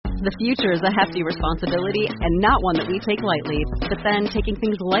The future is a hefty responsibility and not one that we take lightly. But then taking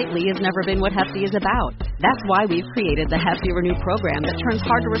things lightly has never been what Hefty is about. That's why we've created the Hefty Renew program that turns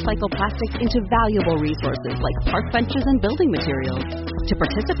hard-to-recycle plastics into valuable resources like park benches and building materials. To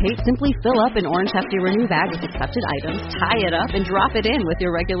participate, simply fill up an orange Hefty Renew bag with accepted items, tie it up, and drop it in with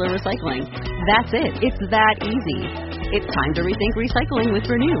your regular recycling. That's it. It's that easy. It's time to rethink recycling with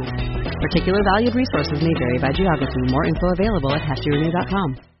Renew. Particular valued resources may vary by geography. More info available at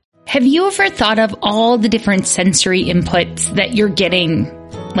heftyrenew.com. Have you ever thought of all the different sensory inputs that you're getting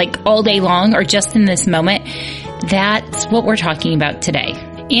like all day long or just in this moment? That's what we're talking about today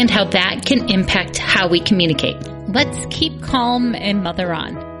and how that can impact how we communicate. Let's keep calm and mother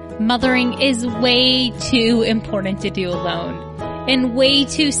on. Mothering is way too important to do alone and way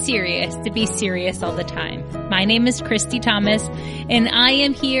too serious to be serious all the time. My name is Christy Thomas and I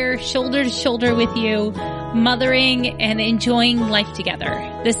am here shoulder to shoulder with you, mothering and enjoying life together.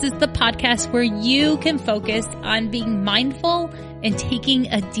 This is the podcast where you can focus on being mindful and taking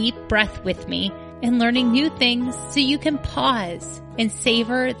a deep breath with me and learning new things so you can pause and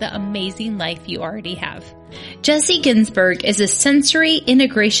savor the amazing life you already have. Jessie Ginsburg is a sensory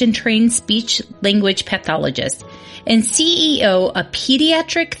integration trained speech language pathologist and CEO of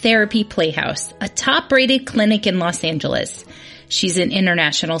Pediatric Therapy Playhouse, a top-rated clinic in Los Angeles. She's an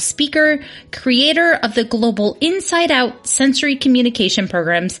international speaker, creator of the global Inside Out sensory communication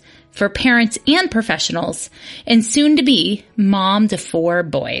programs for parents and professionals, and soon to be mom to 4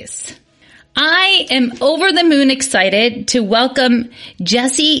 boys. I am over the moon excited to welcome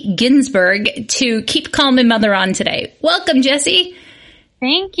Jessie Ginsburg to Keep Calm and Mother On today. Welcome, Jessie.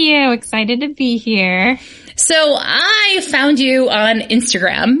 Thank you. Excited to be here. So I found you on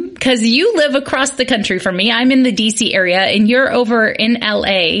Instagram because you live across the country from me. I'm in the DC area and you're over in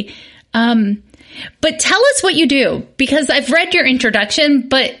LA. But tell us what you do, because I've read your introduction,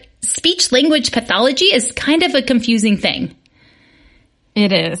 but speech language pathology is kind of a confusing thing.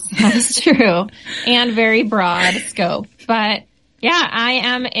 It is. That's true. And very broad scope. But yeah, I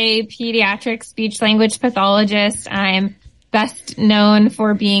am a pediatric speech language pathologist. I'm best known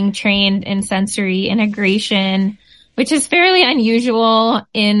for being trained in sensory integration, which is fairly unusual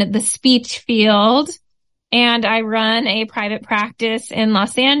in the speech field. And I run a private practice in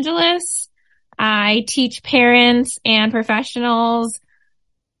Los Angeles. I teach parents and professionals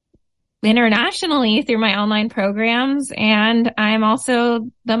internationally through my online programs. And I'm also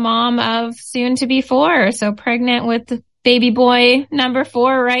the mom of soon to be 4. So pregnant with baby boy number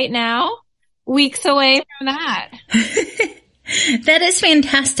 4 right now, weeks away from that. That is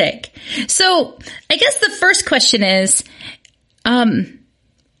fantastic. So I guess the first question is, why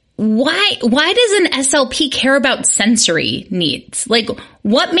does an SLP care about sensory needs? Like,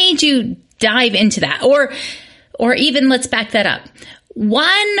 what made you dive into that? Or even let's back that up.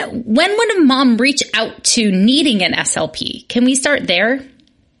 When would a mom reach out to needing an SLP? Can we start there?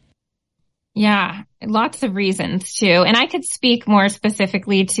 Yeah, lots of reasons too. And I could speak more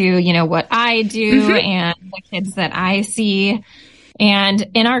specifically to, what I do and the kids that I see. And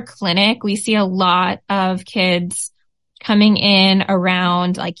in our clinic, we see a lot of kids coming in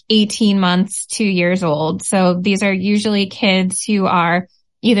around like 18 months, 2 years old. So these are usually kids who are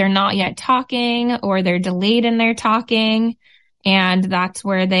either not yet talking or they're delayed in their talking. And that's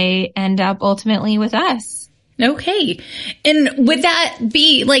where they end up ultimately with us. Okay. And would that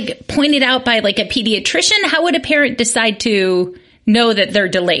be like pointed out by like a pediatrician? How would a parent decide to know that they're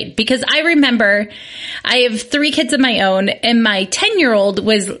delayed? Because I remember I have 3 kids of my own and my 10-year-old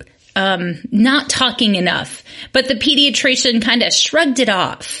was not talking enough, but the pediatrician kind of shrugged it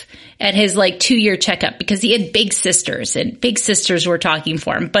off at his like 2-year checkup because he had big sisters and big sisters were talking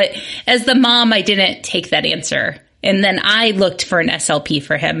for him. But as the mom, I didn't take that answer. And then I looked for an SLP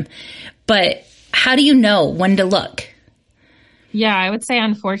for him. But how do you know when to look? Yeah, I would say,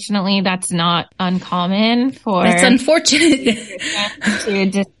 unfortunately, that's not uncommon for... That's unfortunate. to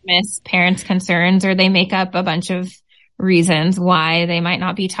dismiss parents' concerns, or they make up a bunch of reasons why they might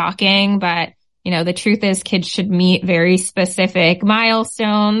not be talking. But, the truth is kids should meet very specific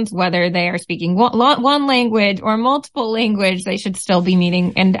milestones, whether they are speaking one language or multiple language, they should still be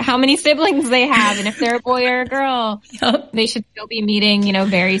meeting, and how many siblings they have, and if they're a boy or a girl, they should still be meeting,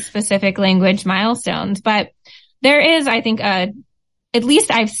 very specific language milestones. But there is, I think, at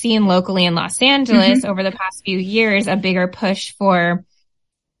least I've seen locally in Los Angeles over the past few years, a bigger push for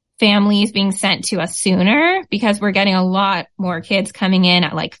families being sent to us sooner, because we're getting a lot more kids coming in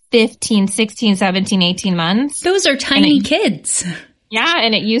at like 15, 16, 17, 18 months. Those are tiny kids. Yeah.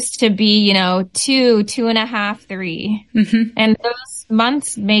 And it used to be, 2, 2.5, 3. And those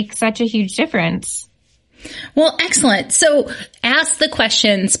months make such a huge difference. Well, excellent. So ask the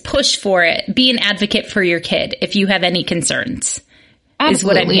questions, push for it, be an advocate for your kid if you have any concerns. Absolutely. Is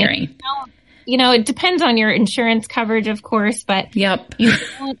what I'm hearing. It depends on your insurance coverage, of course, but yep.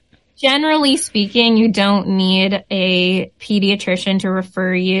 Generally speaking, you don't need a pediatrician to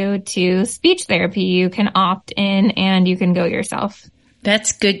refer you to speech therapy. You can opt in and you can go yourself.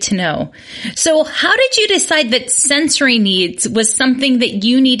 That's good to know. So how did you decide that sensory needs was something that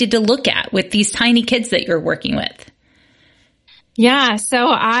you needed to look at with these tiny kids that you're working with? Yeah, so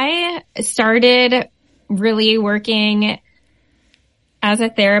I started really working as a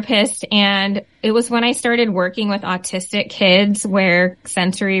therapist, and it was when I started working with autistic kids where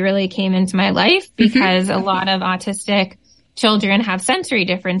sensory really came into my life, because a lot of autistic children have sensory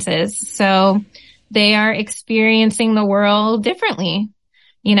differences. So they are experiencing the world differently.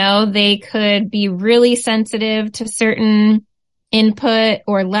 They could be really sensitive to certain input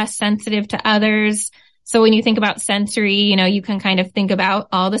or less sensitive to others. So when you think about sensory, you can kind of think about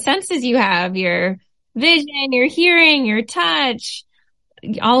all the senses you have, your vision, your hearing, your touch,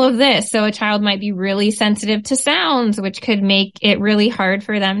 all of this. So a child might be really sensitive to sounds, which could make it really hard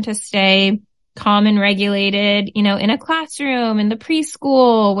for them to stay calm and regulated, in a classroom, in the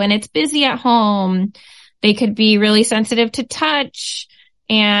preschool, when it's busy at home. They could be really sensitive to touch,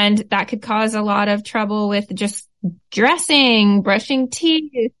 and that could cause a lot of trouble with just dressing, brushing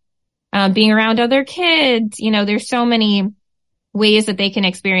teeth, being around other kids. There's so many ways that they can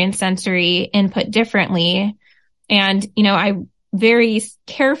experience sensory input differently. And, I very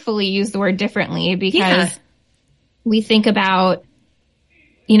carefully use the word differently because we think about,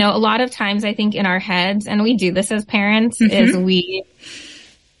 a lot of times I think in our heads, and we do this as parents, is we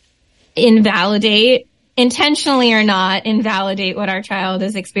invalidate, intentionally or not, invalidate what our child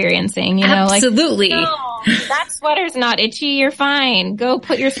is experiencing. Absolutely. No, that sweater's not itchy. You're fine. Go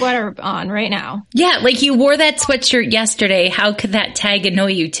put your sweater on right now. Yeah, like you wore that sweatshirt yesterday. How could that tag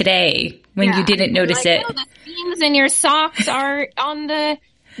annoy you today when you didn't notice it? No, the seams in your socks are on the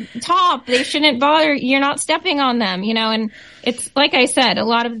top. They shouldn't bother. You're not stepping on them, and it's like I said, a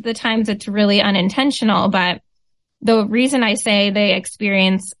lot of the times it's really unintentional, but the reason I say they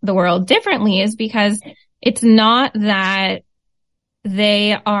experience the world differently is because it's not that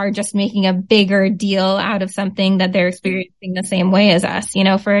they are just making a bigger deal out of something that they're experiencing the same way as us.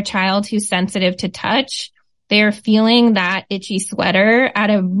 For a child who's sensitive to touch, they're feeling that itchy sweater at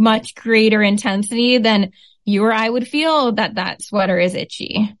a much greater intensity than you or I would feel that sweater is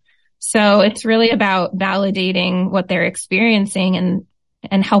itchy. So it's really about validating what they're experiencing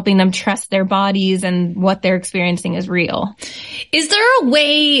and helping them trust their bodies and what they're experiencing is real. Is there a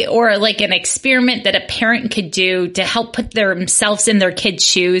way or like an experiment that a parent could do to help put themselves in their kids'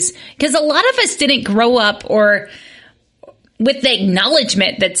 shoes? Because a lot of us didn't grow up or with the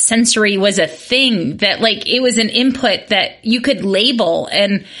acknowledgement that sensory was a thing, that like it was an input that you could label.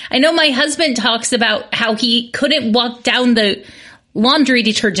 And I know my husband talks about how he couldn't walk down the laundry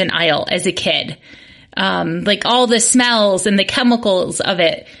detergent aisle as a kid. Like all the smells and the chemicals of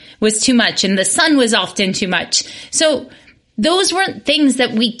it was too much, and the sun was often too much. So those weren't things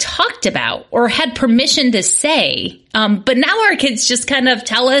that we talked about or had permission to say. But now our kids just kind of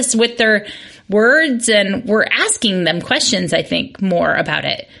tell us with their words, and we're asking them questions, I think, more about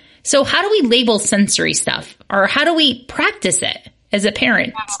it. So how do we label sensory stuff, or how do we practice it as a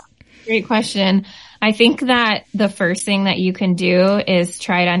parent? Great question. I think that the first thing that you can do is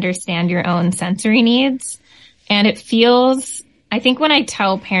try to understand your own sensory needs. And I think when I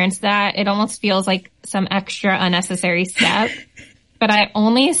tell parents that, it almost feels like some extra unnecessary step. But I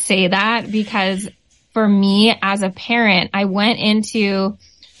only say that because for me as a parent, I went into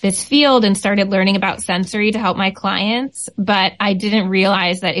this field and started learning about sensory to help my clients, but I didn't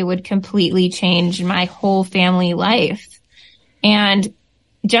realize that it would completely change my whole family life. And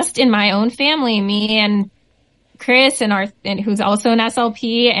just in my own family, me and Chris and who's also an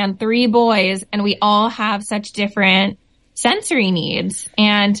SLP, and 3 boys, and we all have such different sensory needs.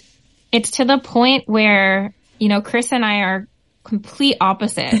 And it's to the point where, Chris and I are complete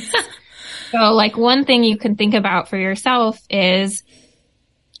opposites. So like one thing you can think about for yourself is,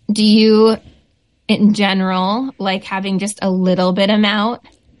 do you in general like having just a little bit amount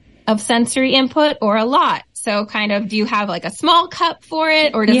of sensory input or a lot? So kind of, do you have like a small cup for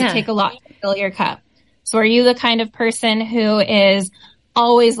it, or does it take a lot to fill your cup? So are you the kind of person who is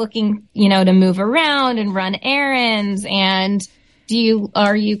always looking, to move around and run errands? And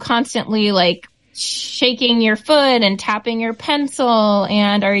are you constantly like shaking your foot and tapping your pencil?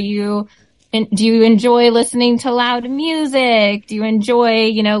 And do you enjoy listening to loud music? Do you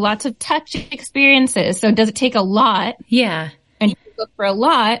enjoy, lots of touch experiences? So does it take a lot? Yeah. And you look for a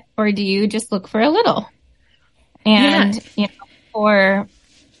lot, or do you just look for a little? And, you know, for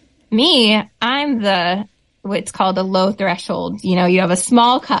me, I'm what's called a low threshold. You know, you have a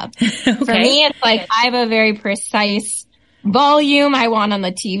small cup. Okay. For me, it's like I have a very precise volume I want on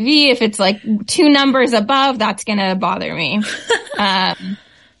the TV. If it's like 2 numbers above, that's going to bother me.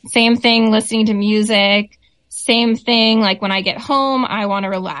 Same thing listening to music. Same thing, like when I get home, I want to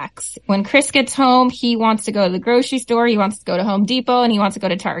relax. When Chris gets home, he wants to go to the grocery store, he wants to go to Home Depot, and he wants to go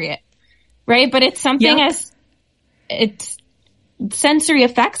to Target. Right? But it's something it's sensory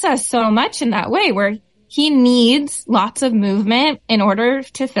affects us so much in that way, where he needs lots of movement in order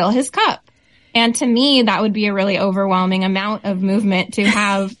to fill his cup. And to me, that would be a really overwhelming amount of movement to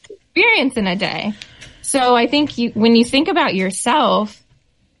have experience in a day. So I think when you think about yourself,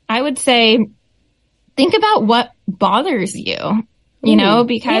 I would say, think about what bothers you, you know,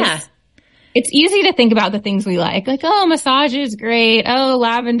 because it's easy to think about the things we like, oh, massage is great. Oh,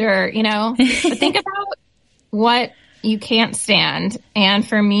 lavender, you know, but think about what you can't stand. And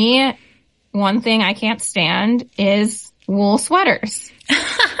for me, one thing I can't stand is wool sweaters.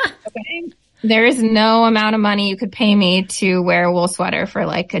 Okay. There is no amount of money you could pay me to wear a wool sweater for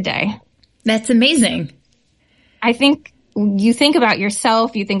like a day. That's amazing. I think you think about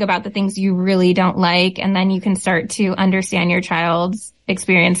yourself, you think about the things you really don't like, and then you can start to understand your child's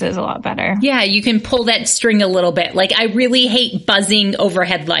experiences a lot better. Yeah, you can pull that string a little bit. Like, I really hate buzzing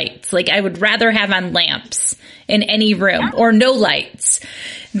overhead lights. Like, I would rather have on lamps in any room or no lights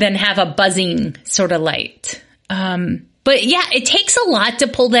than have a buzzing sort of light. But yeah, it takes a lot to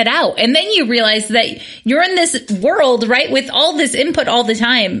pull that out. And then you realize that you're in this world, right, with all this input all the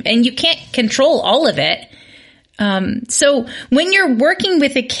time, and you can't control all of it. So when you're working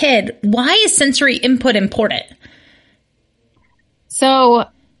with a kid, why is sensory input important? So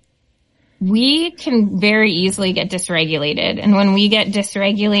we can very easily get dysregulated. And when we get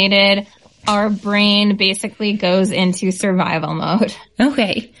dysregulated, our brain basically goes into survival mode.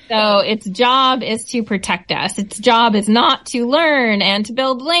 Okay. So its job is to protect us. Its job is not to learn and to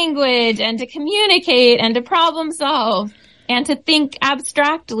build language and to communicate and to problem solve and to think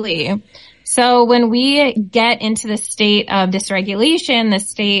abstractly. So when we get into the state of dysregulation, the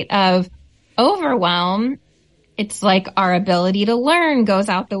state of overwhelm, it's like our ability to learn goes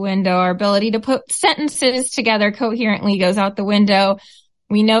out the window. Our ability to put sentences together coherently goes out the window.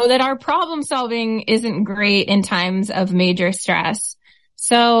 We know that our problem solving isn't great in times of major stress.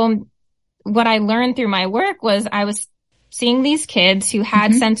 So what I learned through my work was I was seeing these kids who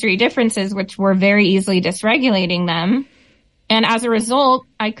had sensory differences, which were very easily dysregulating them. And as a result,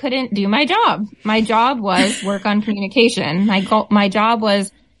 I couldn't do my job. My job was work on communication. My job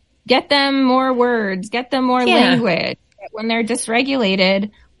was get them more words, get them more language. When they're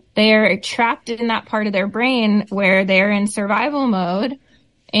dysregulated, they're trapped in that part of their brain where they're in survival mode,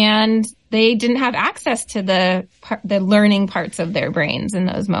 and they didn't have access to the learning parts of their brains in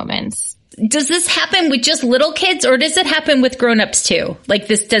those moments. Does this happen with just little kids, or does it happen with grown-ups too? Like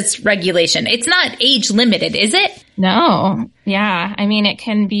this dysregulation? It's not age limited, is it? No. Yeah. I mean, it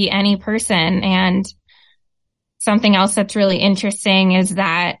can be any person. And something else that's really interesting is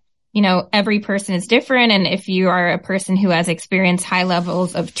that, you know, every person is different. And if you are a person who has experienced high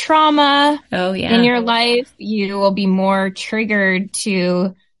levels of trauma in your life, you will be more triggered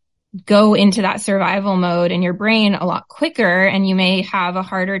to go into that survival mode in your brain a lot quicker, and you may have a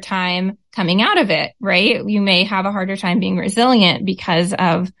harder time coming out of it, right? You may have a harder time being resilient because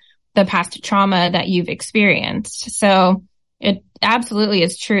of the past trauma that you've experienced. So it absolutely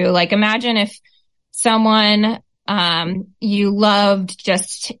is true. Like, imagine if someone you loved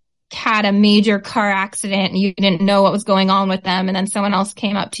just had a major car accident and you didn't know what was going on with them, and then someone else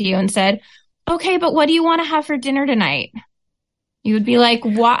came up to you and said, okay, but what do you want to have for dinner tonight? You would be like,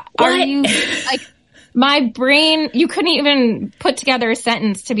 what? Are you like, my brain, you couldn't even put together a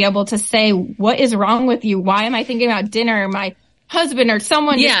sentence to be able to say, what is wrong with you? Why am I thinking about dinner? My husband or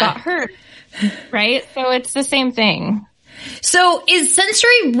someone just got hurt. Right? So it's the same thing. So is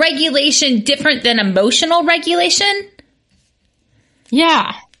sensory regulation different than emotional regulation?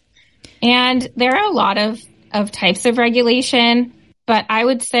 Yeah. And there are a lot of types of regulation, but I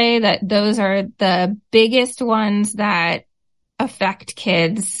would say that those are the biggest ones that affect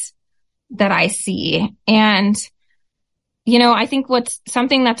kids that I see. And, you know, I think what's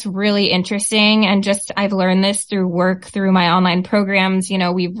something that's really interesting, and just I've learned this through work, through my online programs. You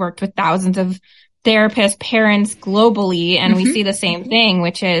know, we've worked with thousands of therapists, parents globally, and we see the same thing,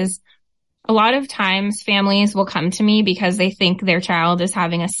 which is a lot of times families will come to me because they think their child is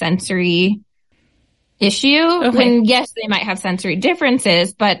having a sensory issue. When yes, they might have sensory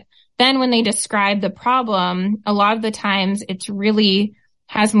differences, but then when they describe the problem, a lot of the times it's really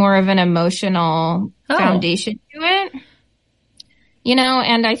has more of an emotional foundation to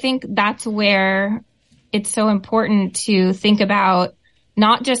And I think that's where it's so important to think about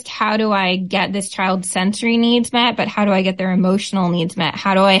not just how do I get this child's sensory needs met, but how do I get their emotional needs met?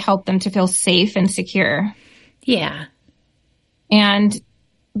 How do I help them to feel safe and secure? Yeah.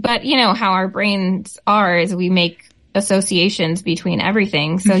 But how our brains are is we make associations between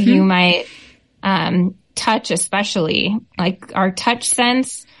everything. So you might, touch, especially like our touch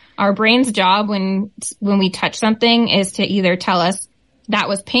sense, our brain's job when we touch something is to either tell us that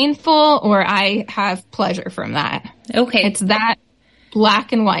was painful or I have pleasure from that. Okay. It's that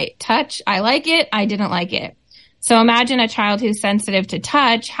black and white. Touch, I like it, I didn't like it. So imagine a child who's sensitive to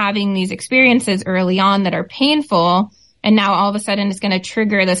touch having these experiences early on that are painful, and now all of a sudden it's going to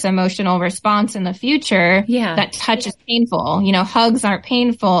trigger this emotional response in the future. Yeah. That touch is painful. Hugs aren't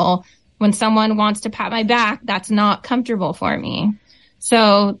painful. When someone wants to pat my back, that's not comfortable for me.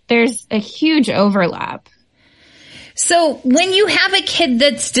 So there's a huge overlap. So when you have a kid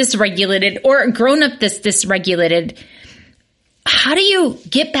that's dysregulated or a grown-up that's dysregulated, how do you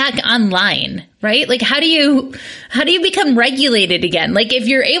get back online, right? Like, how do you become regulated again? Like, if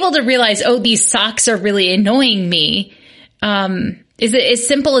you're able to realize, oh, these socks are really annoying me, is it as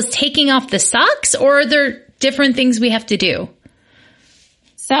simple as taking off the socks, or are there different things we have to do?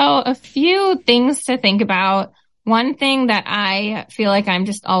 So a few things to think about. One thing that I feel like I'm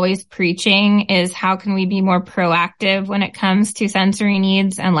just always preaching is how can we be more proactive when it comes to sensory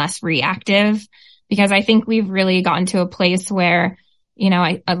needs and less reactive? Because I think we've really gotten to a place where,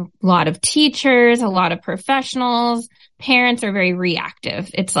 a lot of teachers, a lot of professionals, parents are very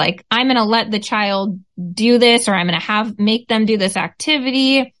reactive. It's like, I'm going to let the child do this, or I'm going to make them do this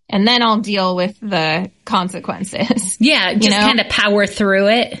activity, and then I'll deal with the consequences. Yeah, just kind of power through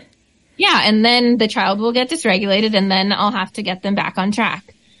it. Yeah, and then the child will get dysregulated, and then I'll have to get them back on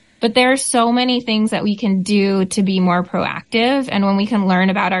track. But there are so many things that we can do to be more proactive. And when we can learn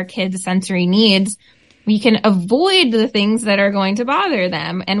about our kids' sensory needs, we can avoid the things that are going to bother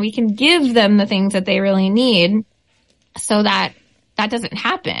them, and we can give them the things that they really need so that that doesn't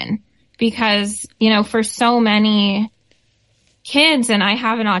happen. Because, for so many kids, and I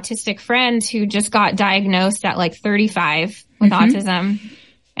have an autistic friend who just got diagnosed at like 35 with autism.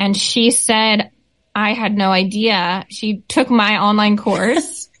 And she said, I had no idea. She took my online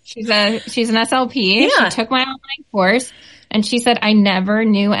course. She's an SLP. Yeah. She took my online course, and she said, I never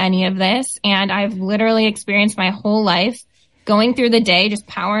knew any of this. And I've literally experienced my whole life going through the day, just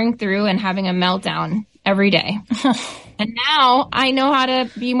powering through and having a meltdown every day. And now I know how to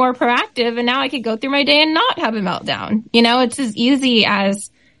be more proactive, and now I could go through my day and not have a meltdown. It's as easy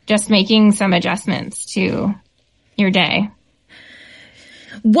as just making some adjustments to your day.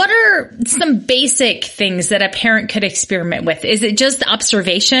 What are some basic things that a parent could experiment with? Is it just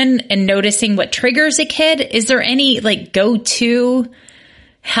observation and noticing what triggers a kid? Is there any go-to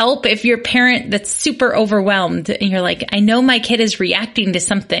help if you're a parent that's super overwhelmed and you're like, I know my kid is reacting to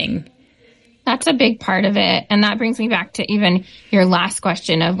something? That's a big part of it. And that brings me back to even your last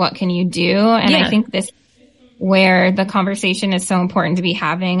question of what can you do? And I think this where the conversation is so important to be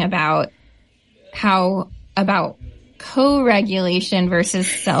having about co-regulation versus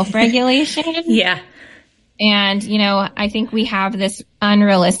self-regulation. Yeah. And, I think we have this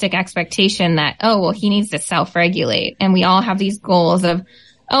unrealistic expectation that, he needs to self-regulate. And we all have these goals of,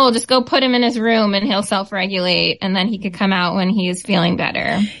 just go put him in his room and he'll self-regulate, and then he could come out when he is feeling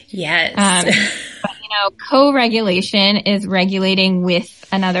better. Yes. But, co-regulation is regulating with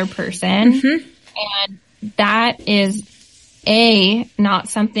another person. And that is not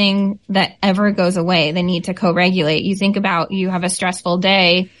something that ever goes away, the need to co-regulate. You think about, you have a stressful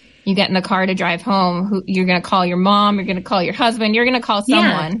day, you get in the car to drive home, you're going to call your mom, you're going to call your husband, you're going to call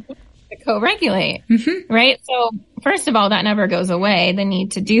someone to co-regulate, right? So first of all, that never goes away, the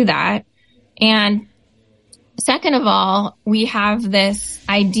need to do that. And second of all, we have this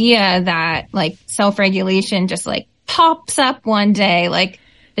idea that self-regulation just pops up one day,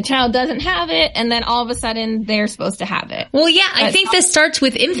 the child doesn't have it, and then all of a sudden they're supposed to have it. Well, yeah, I think this starts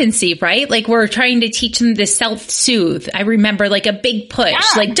with infancy, right? We're trying to teach them to self-soothe. I remember a big push,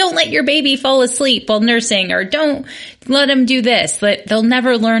 don't let your baby fall asleep while nursing, or don't let them do this. They'll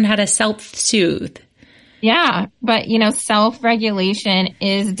never learn how to self-soothe. Yeah, but self-regulation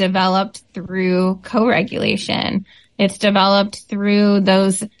is developed through co-regulation. It's developed through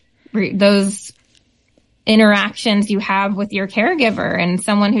those interactions you have with your caregiver and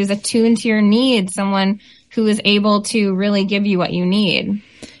someone who's attuned to your needs, someone who is able to really give you what you need.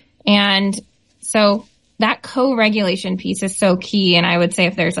 And so that co-regulation piece is so key. And I would say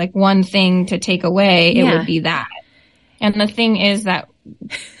if there's one thing to take away, it would be that. And the thing is that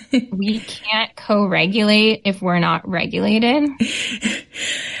we can't co-regulate if we're not regulated.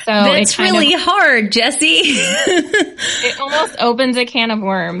 So that's really hard, Jessie. It almost opens a can of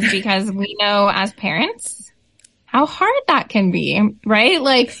worms because we know as parents how hard that can be, right?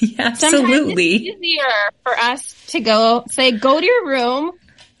 Like, absolutely. Sometimes it's easier for us to go to your room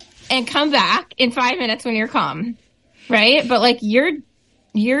and come back in 5 minutes when you're calm, right? But like you're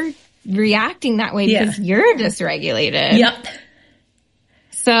reacting that way because you're dysregulated. Yep.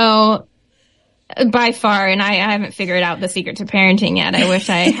 So by far, and I haven't figured out the secret to parenting yet. I wish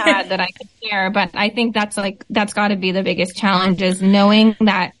I had that I could share, but I think that's got to be the biggest challenge, is knowing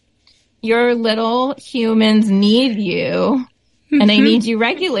that your little humans need you and they need you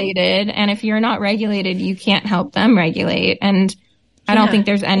regulated. And if you're not regulated, you can't help them regulate. And I don't think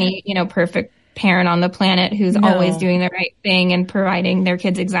there's any, perfect parent on the planet who's always doing the right thing and providing their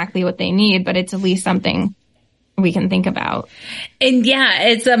kids exactly what they need, but it's at least something we can think about. And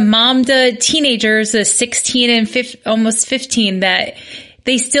it's a mom to teenagers, a 16 and almost 15, that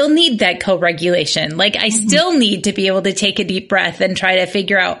they still need that co-regulation. Like I still need to be able to take a deep breath and try to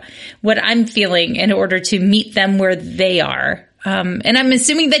figure out what I'm feeling in order to meet them where they are. And I'm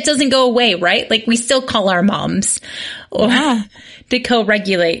assuming that doesn't go away, right? Like we still call our moms to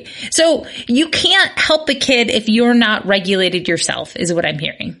co-regulate. So you can't help a kid if you're not regulated yourself, is what I'm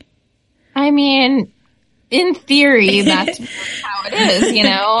hearing. I mean, in theory, that's how it is,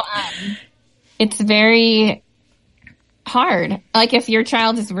 it's very hard. Like if your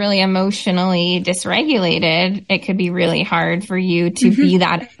child is really emotionally dysregulated, it could be really hard for you to be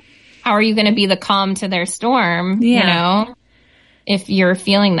that. How are you going to be the calm to their storm, if you're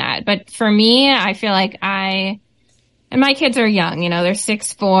feeling that? But for me, I feel like and my kids are young, they're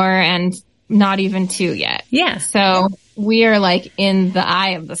 6, 4 and not even 2 yet. Yeah. So we are like in the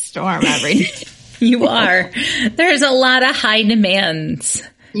eye of the storm every day. You are. There's a lot of high demands.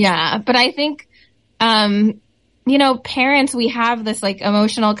 Yeah. But I think, parents, we have this like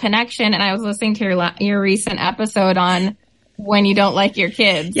emotional connection. And I was listening to your recent episode on when you don't like your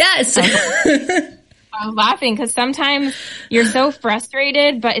kids. Yes. I was laughing because sometimes you're so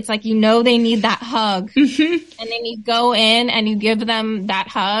frustrated, but it's like, they need that hug. And then you go in and you give them that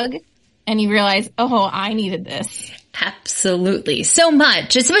hug and you realize, oh, I needed this. Absolutely. So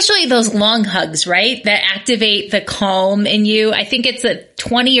much, especially those long hugs, right? That activate the calm in you. I think it's a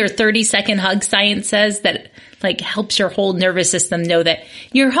 20 or 30 second hug, science says, that like helps your whole nervous system know that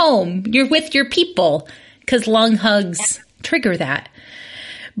you're home, you're with your people, because long hugs trigger that.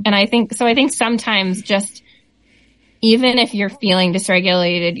 And I think sometimes just, even if you're feeling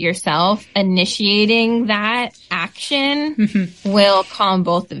dysregulated yourself, initiating that action will calm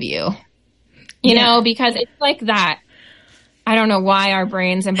both of you. You know, because it's like that. I don't know why our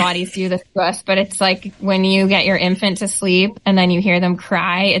brains and bodies do this to us, but it's like when you get your infant to sleep and then you hear them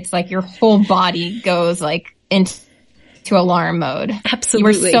cry, it's like your whole body goes like into alarm mode.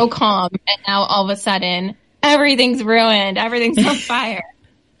 Absolutely. You were so calm and now all of a sudden everything's ruined. Everything's on fire.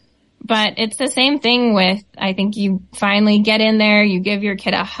 But it's the same thing with, I think you finally get in there, you give your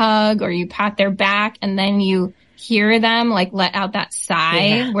kid a hug or you pat their back and then you hear them like let out that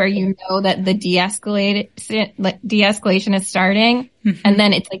sigh where you know that the de-escalation is starting. And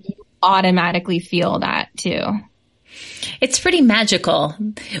then it's like you automatically feel that too. It's pretty magical.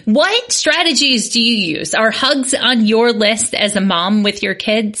 What strategies do you use? Are hugs on your list as a mom with your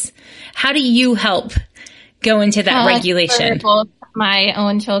kids? How do you help go into that regulation? For both my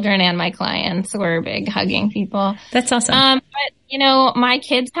own children and my clients, we're big hugging people. That's awesome. But my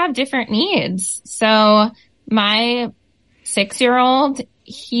kids have different needs. So my 6-year-old,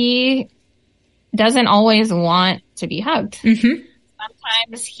 he doesn't always want to be hugged.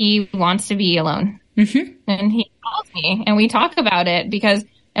 Sometimes he wants to be alone. And he calls me and we talk about it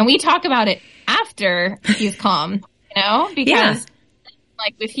and we talk about it after he's calm, because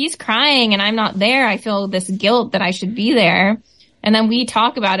like if he's crying and I'm not there, I feel this guilt that I should be there. And then we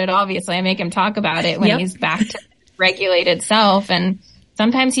talk about it. Obviously, I make him talk about it when he's back to regulated self. And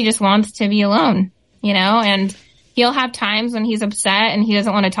sometimes he just wants to be alone, and he'll have times when he's upset and he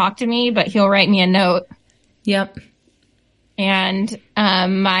doesn't want to talk to me, but he'll write me a note. Yep. And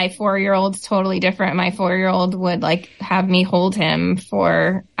my 4-year-old's totally different. My 4-year-old would like have me hold him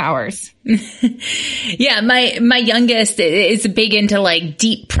for hours. My youngest is big into like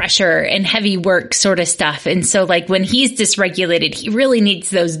deep pressure and heavy work sort of stuff. And so like when he's dysregulated, he really needs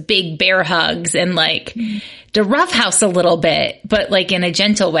those big bear hugs and like to roughhouse a little bit, but like in a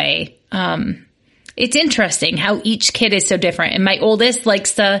gentle way. It's interesting how each kid is so different. And my oldest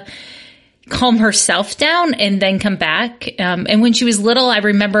likes to calm herself down and then come back. And when she was little, I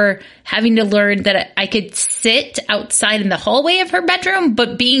remember having to learn that I could sit outside in the hallway of her bedroom,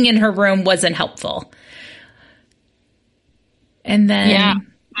 but being in her room wasn't helpful. And then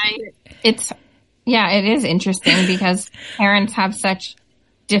it is interesting because parents have such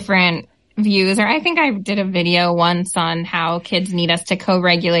different views. Or I think I did a video once on how kids need us to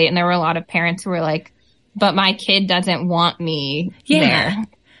co-regulate, and there were a lot of parents who were like, but my kid doesn't want me there.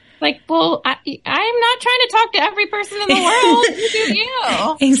 Like, well, I'm not trying to talk to every person in the world. You do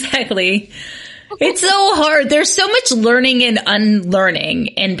you. Exactly. It's so hard. There's so much learning and unlearning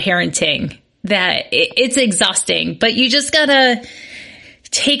in parenting that it's exhausting, but you just gotta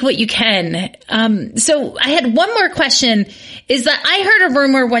take what you can. So I had one more question, is that I heard a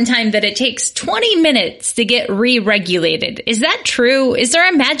rumor one time that it takes 20 minutes to get re-regulated. Is that true? Is there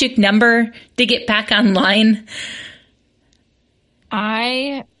a magic number to get back online?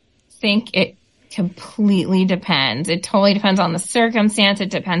 I think it completely depends. It totally depends on the circumstance. It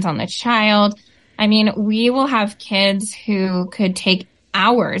depends on the child. I mean, we will have kids who could take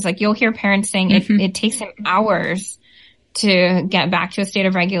hours. Like you'll hear parents saying it takes them hours to get back to a state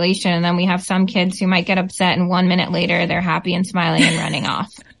of regulation. And then we have some kids who might get upset and 1 minute later they're happy and smiling and running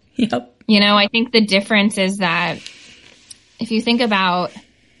off. Yep. You know, I think the difference is that if you think about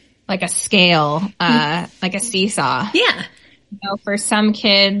like a scale, like a seesaw. Yeah. You know, for some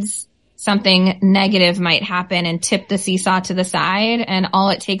kids, something negative might happen and tip the seesaw to the side. And all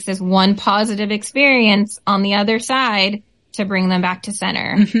it takes is one positive experience on the other side to bring them back to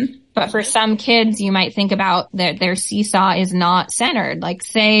center. Mm-hmm. But for some kids, you might think about that their seesaw is not centered. Like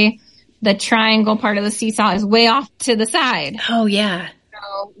say the triangle part of the seesaw is way off to the side. Oh yeah.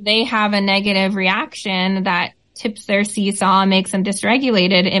 So they have a negative reaction that tips their seesaw, makes them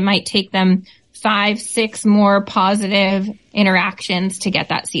dysregulated. It might take them 5-6 more positive interactions to get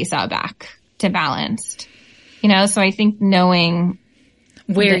that seesaw back to balanced. You know, so I think knowing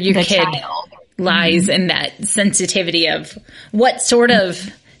where your kid lies in that sensitivity of what sort of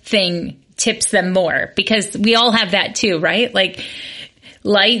thing tips them more, because we all have that too, right? Like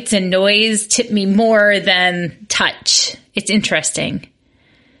lights and noise tip me more than touch. It's interesting.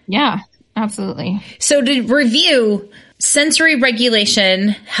 Yeah, absolutely. So to review, sensory regulation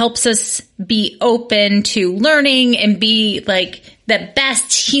helps us be open to learning and be like the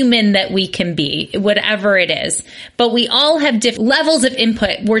best human that we can be, whatever it is. But we all have different levels of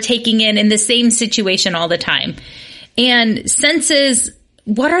input we're taking in the same situation all the time. And senses,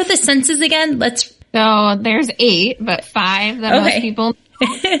 what are the senses again? So there's 8, but 5 that most people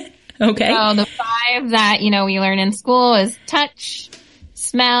know. Okay. So the 5 that, you know, we learn in school is touch,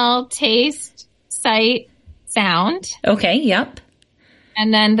 smell, taste, sight, sound. Okay. Yep.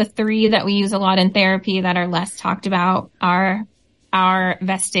 And then the 3 that we use a lot in therapy that are less talked about are our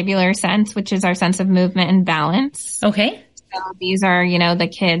vestibular sense, which is our sense of movement and balance. Okay. So these are, you know, the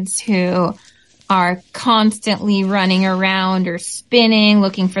kids who are constantly running around or spinning,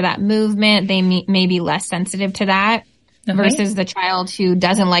 looking for that movement. They may be less sensitive to that versus the child who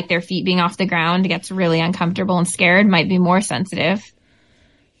doesn't like their feet being off the ground, gets really uncomfortable and scared, might be more sensitive.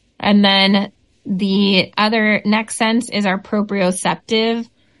 And then the other next sense is our proprioceptive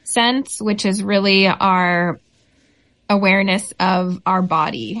sense, which is really our awareness of our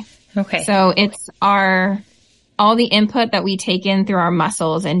body. Okay. So it's all the input that we take in through our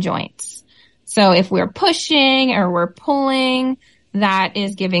muscles and joints. So if we're pushing or we're pulling, that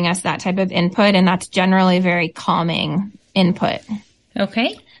is giving us that type of input, and that's generally very calming input.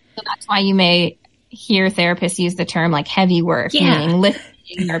 Okay. So that's why you may hear therapists use the term like heavy work, meaning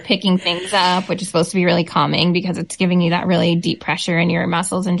lifting or picking things up, which is supposed to be really calming because it's giving you that really deep pressure in your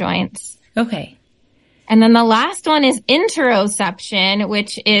muscles and joints. Okay. And then the last one is interoception,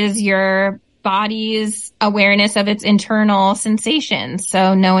 which is your body's awareness of its internal sensations.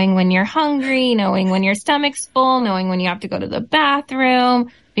 So knowing when you're hungry, knowing when your stomach's full, knowing when you have to go to the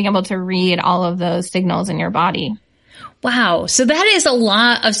bathroom, being able to read all of those signals in your body. Wow. So that is a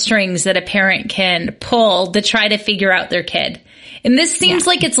lot of strings that a parent can pull to try to figure out their kid. And this seems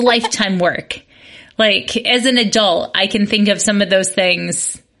like it's lifetime work. Like as an adult, I can think of some of those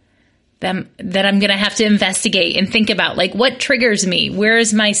things that I'm going to have to investigate and think about, like what triggers me? Where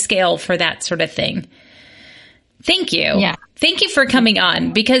is my scale for that sort of thing? Thank you. Yeah. Thank you for coming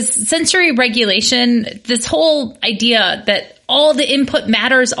on, because sensory regulation, this whole idea that all the input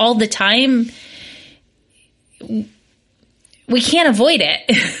matters all the time, we can't avoid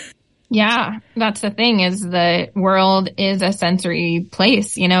it. Yeah, that's the thing, is the world is a sensory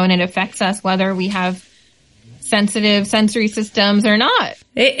place, you know, and it affects us whether we have sensitive sensory systems or not.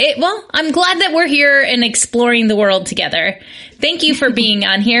 Well, I'm glad that we're here and exploring the world together. Thank you for being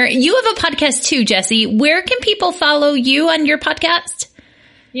on here. You have a podcast too, Jessie. Where can people follow you on your podcast?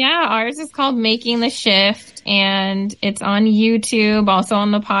 Yeah, ours is called Making the Shift, and it's on YouTube, also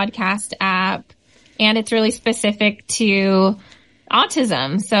on the podcast app, and it's really specific to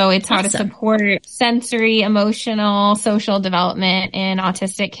autism. So it's how to support sensory, emotional, social development in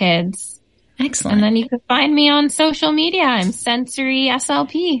autistic kids. Excellent. And then you can find me on social media. I'm Sensory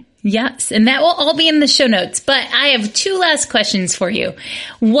SLP. Yes, and that will all be in the show notes. But I have two last questions for you.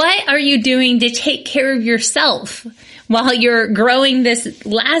 What are you doing to take care of yourself while you're growing this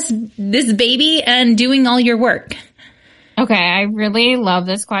baby and doing all your work? Okay, I really love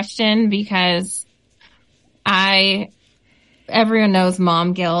this question because everyone knows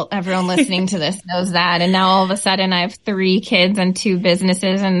mom guilt. Everyone listening to this knows that. And now all of a sudden I have 3 kids and 2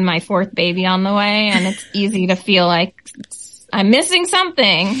 businesses and my 4th baby on the way. And it's easy to feel like I'm missing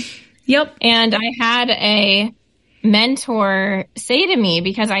something. Yep. And I had a mentor say to me,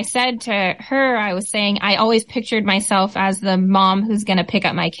 because I said to her, I was saying, I always pictured myself as the mom who's going to pick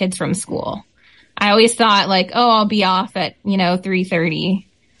up my kids from school. I always thought like, oh, I'll be off at, 3:30.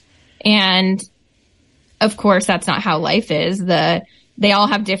 And of course, that's not how life is. They all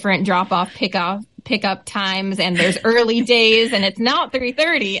have different drop-off, pick-up times, and there's early days, and it's not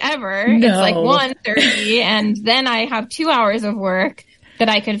 3:30 ever. No. It's like 1:30, and then I have 2 hours of work that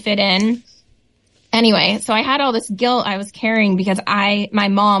I could fit in. Anyway, so I had all this guilt I was carrying because my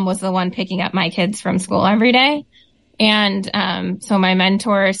mom was the one picking up my kids from school every day. And so my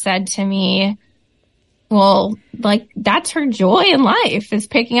mentor said to me, well, like, that's her joy in life, is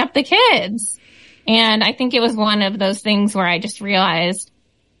picking up the kids. And I think it was one of those things where I just realized,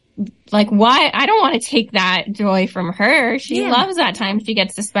 like, why? I don't want to take that joy from her. She loves that time she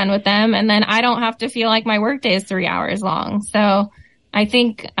gets to spend with them. And then I don't have to feel like my workday is 3 hours long. So I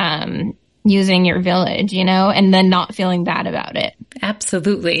think using your village, and then not feeling bad about it.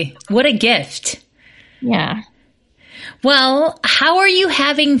 Absolutely. What a gift. Yeah. Well, how are you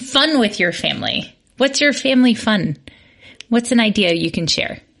having fun with your family? What's your family fun? What's an idea you can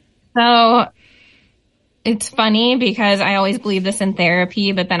share? So it's funny because I always believe this in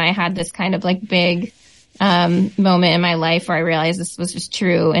therapy, but then I had this kind of like big moment in my life where I realized this was just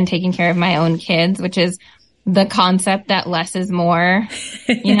true in taking care of my own kids, which is the concept that less is more.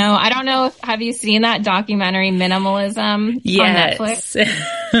 I don't know have you seen that documentary Minimalism on Netflix?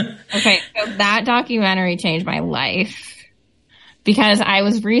 Okay, so that documentary changed my life. Because I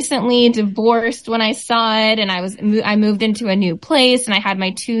was recently divorced when I saw it, and I moved into a new place, and I had my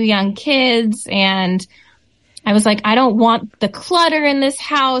 2 young kids, and I was like, I don't want the clutter in this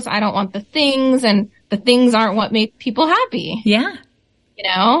house. I don't want the things, and the things aren't what make people happy. Yeah.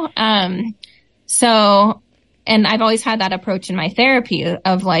 So, and I've always had that approach in my therapy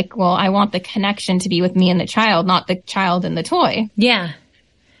of like, well, I want the connection to be with me and the child, not the child and the toy. Yeah.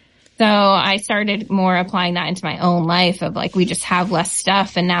 So I started more applying that into my own life of like, we just have less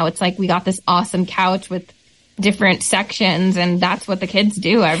stuff. And now it's like, we got this awesome couch with different sections. And that's what the kids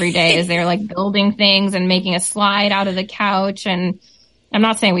do every day is they're like building things and making a slide out of the couch. And I'm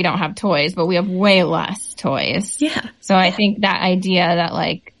not saying we don't have toys, but we have way less toys. Yeah. So I think that idea that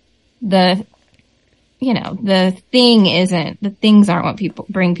like the things aren't what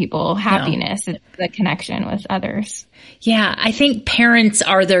bring people happiness. No. It's the connection with others. Yeah. I think parents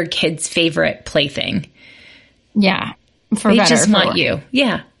are their kids' favorite plaything. Yeah. They just want you.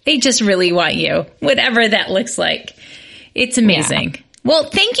 Yeah. They just really want you, whatever that looks like. It's amazing. Yeah. Well,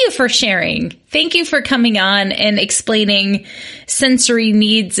 thank you for sharing. Thank you for coming on and explaining sensory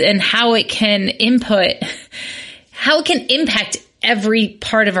needs and how it can impact every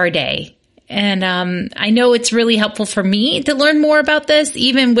part of our day. And I know it's really helpful for me to learn more about this,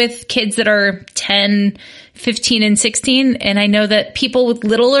 even with kids that are 10, 15, and 16. And I know that people with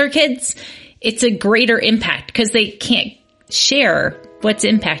littler kids, it's a greater impact because they can't share what's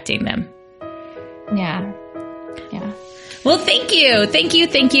impacting them. Yeah. Yeah. Well, thank you. Thank you.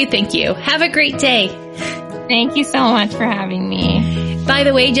 Thank you. Thank you. Have a great day. Thank you so much for having me. By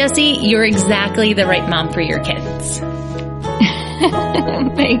the way, Jessie, you're exactly the right mom for your kids.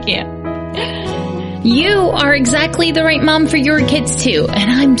 Thank you. You are exactly the right mom for your kids too.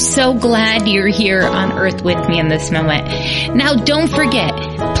 And I'm so glad you're here on Earth with me in this moment. Now, don't forget,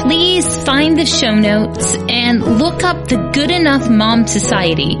 please find the show notes and look up the Good Enough Mom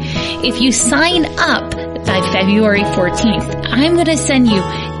Society. If you sign up by February 14th, I'm going to send you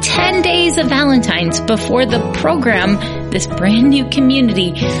 10 days of Valentine's before the program, this brand new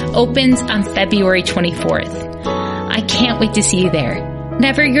community, opens on February 24th. I can't wait to see you there.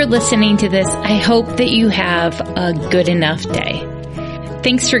 Whenever you're listening to this, I hope that you have a good enough day.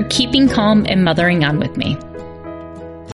 Thanks for keeping calm and mothering on with me.